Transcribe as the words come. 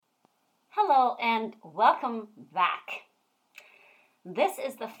Hello and welcome back. This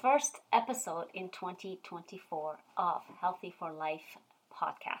is the first episode in 2024 of Healthy for Life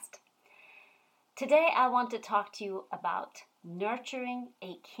podcast. Today I want to talk to you about nurturing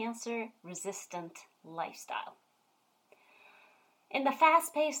a cancer-resistant lifestyle. In the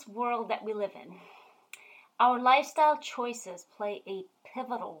fast-paced world that we live in, our lifestyle choices play a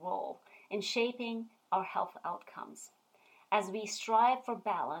pivotal role in shaping our health outcomes. As we strive for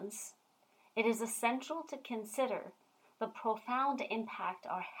balance, it is essential to consider the profound impact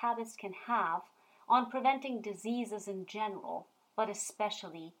our habits can have on preventing diseases in general, but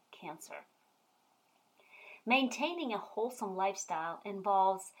especially cancer. Maintaining a wholesome lifestyle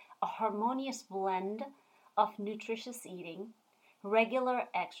involves a harmonious blend of nutritious eating, regular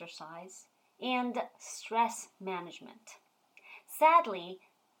exercise, and stress management. Sadly,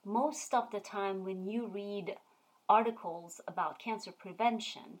 most of the time when you read articles about cancer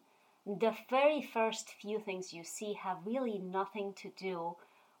prevention, the very first few things you see have really nothing to do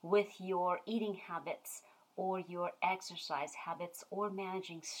with your eating habits or your exercise habits or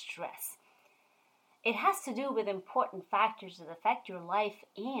managing stress. It has to do with important factors that affect your life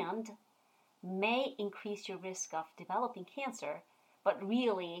and may increase your risk of developing cancer, but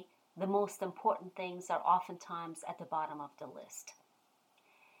really the most important things are oftentimes at the bottom of the list.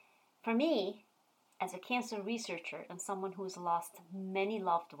 For me, as a cancer researcher and someone who's lost many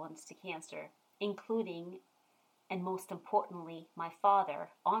loved ones to cancer, including, and most importantly, my father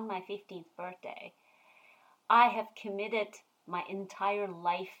on my 15th birthday, I have committed my entire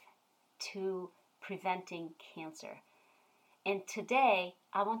life to preventing cancer. And today,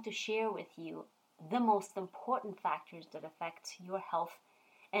 I want to share with you the most important factors that affect your health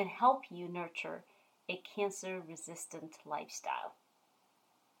and help you nurture a cancer-resistant lifestyle.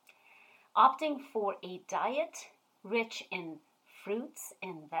 Opting for a diet rich in fruits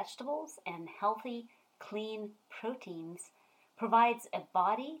and vegetables and healthy, clean proteins provides a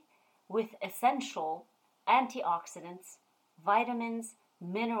body with essential antioxidants, vitamins,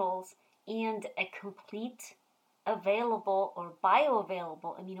 minerals, and a complete available or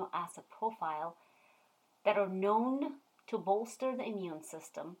bioavailable amino acid profile that are known to bolster the immune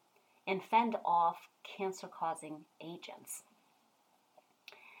system and fend off cancer-causing agents.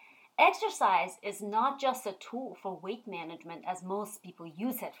 Exercise is not just a tool for weight management as most people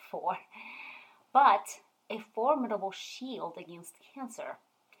use it for, but a formidable shield against cancer.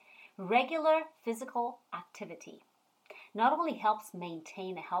 Regular physical activity not only helps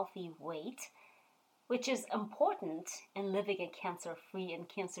maintain a healthy weight, which is important in living a cancer-free and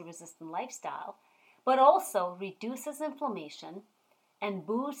cancer-resistant lifestyle, but also reduces inflammation and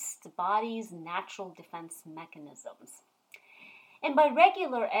boosts the body's natural defense mechanisms. And by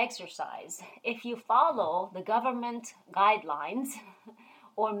regular exercise, if you follow the government guidelines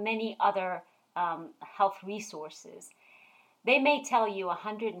or many other health resources, they may tell you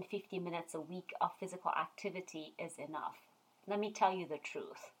 150 minutes a week of physical activity is enough. Let me tell you the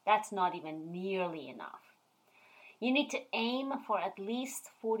truth. That's not even nearly enough. You need to aim for at least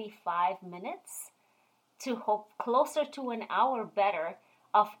 45 minutes to hope closer to an hour better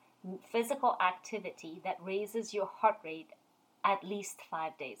of physical activity that raises your heart rate at least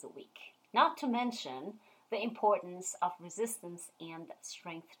 5 days a week. Not to mention the importance of resistance and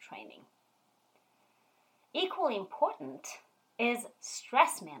strength training. Equally important is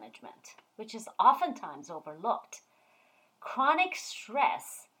stress management, which is oftentimes overlooked. Chronic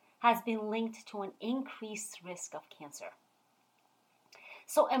stress has been linked to an increased risk of cancer.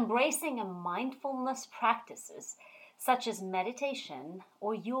 So embracing a mindfulness practices such as meditation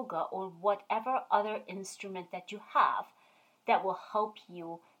or yoga or whatever other instrument that you have that will help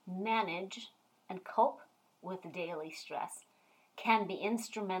you manage and cope with daily stress can be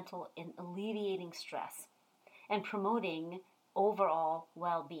instrumental in alleviating stress and promoting overall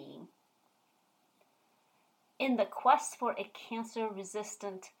well-being. In the quest for a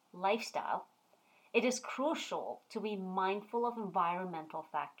cancer-resistant lifestyle, it is crucial to be mindful of environmental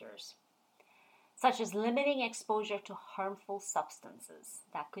factors, such as limiting exposure to harmful substances.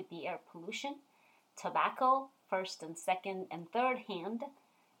 That could be air pollution, tobacco, first and second and third hand,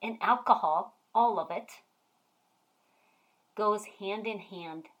 and alcohol, all of it, goes hand in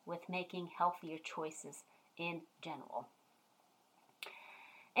hand with making healthier choices in general.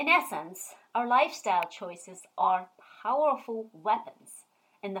 In essence, our lifestyle choices are powerful weapons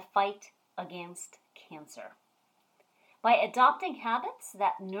in the fight against cancer. By adopting habits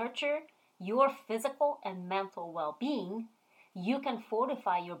that nurture your physical and mental well-being, you can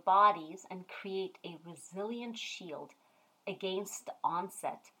fortify your bodies and create a resilient shield against the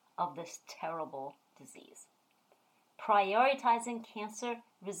onset of this terrible disease. prioritizing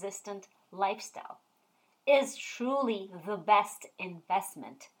cancer-resistant lifestyle is truly the best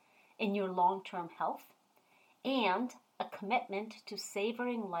investment in your long-term health and a commitment to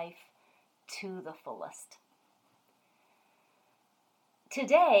savoring life to the fullest.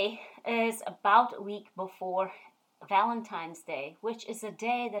 Today is about a week before Valentine's Day, which is a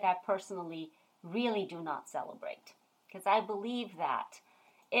day that I personally really do not celebrate, because I believe that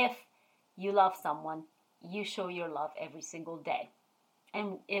if you love someone, you show your love every single day,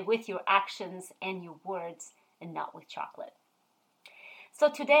 and with your actions and your words, and not with chocolate. So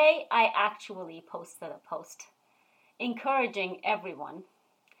today I actually posted a post encouraging everyone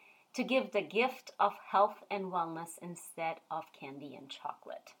to give the gift of health and wellness instead of candy and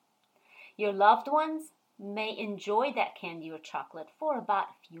chocolate. Your loved ones may enjoy that candy or chocolate for about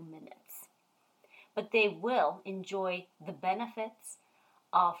a few minutes, but they will enjoy the benefits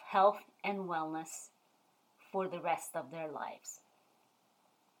of health and wellness for the rest of their lives.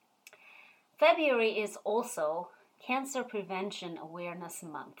 February is also Cancer Prevention Awareness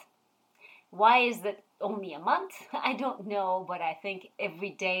Month. Why is it only a month? I don't know, but I think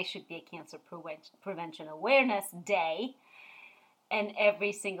every day should be a Cancer Prevention Awareness Day, and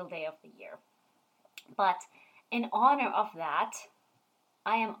every single day of the year. But in honor of that,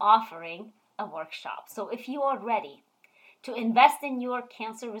 I am offering a workshop. So if you are ready to invest in your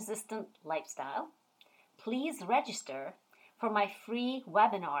cancer-resistant lifestyle, please register for my free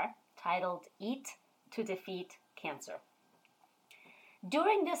webinar titled Eat to Defeat Cancer.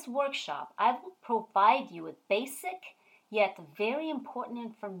 During this workshop, I will provide you with basic yet very important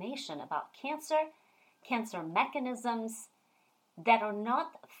information about cancer mechanisms that are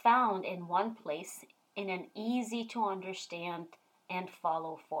not found in one place in an easy to understand and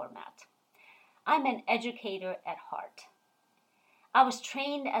follow format. I'm an educator at heart. I was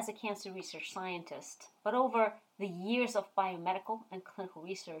trained as a cancer research scientist, but over the years of biomedical and clinical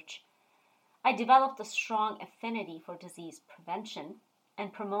research, I developed a strong affinity for disease prevention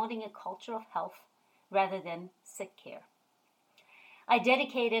and promoting a culture of health rather than sick care. I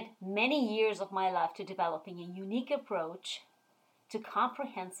dedicated many years of my life to developing a unique approach to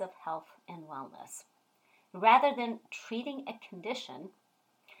comprehensive health and wellness. Rather than treating a condition,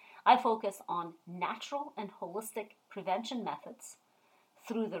 I focus on natural and holistic prevention methods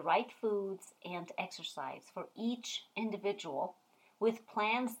through the right foods and exercise for each individual, with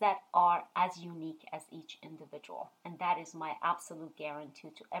plans that are as unique as each individual. And that is my absolute guarantee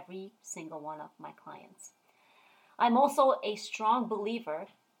to every single one of my clients. I'm also a strong believer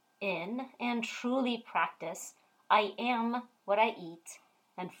in and truly practice I am what I eat,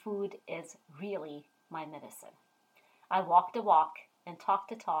 and food is really my medicine. I walk the walk and talk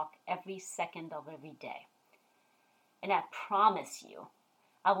the talk every second of every day. And I promise you,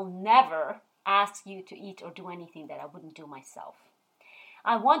 I will never ask you to eat or do anything that I wouldn't do myself.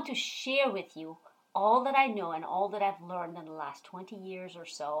 I want to share with you all that I know and all that I've learned in the last 20 years or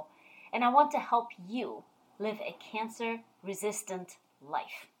so, and I want to help you live a cancer-resistant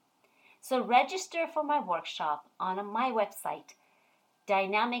life. So register for my workshop on my website,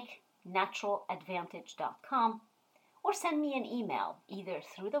 dynamicnaturaladvantage.com, or send me an email either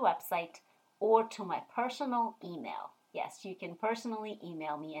through the website or to my personal email. Yes, you can personally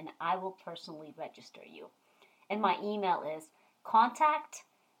email me and I will personally register you. And my email is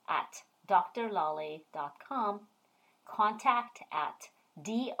contact@drlaleh.com,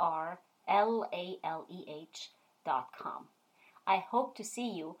 contact@drlaleh.com. I hope to see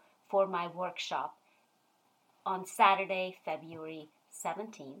you for my workshop on Saturday, February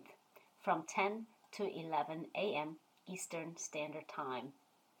 17th from 10 to 11 a.m. Eastern Standard Time.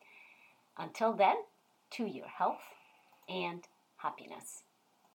 Until then, to your health and happiness.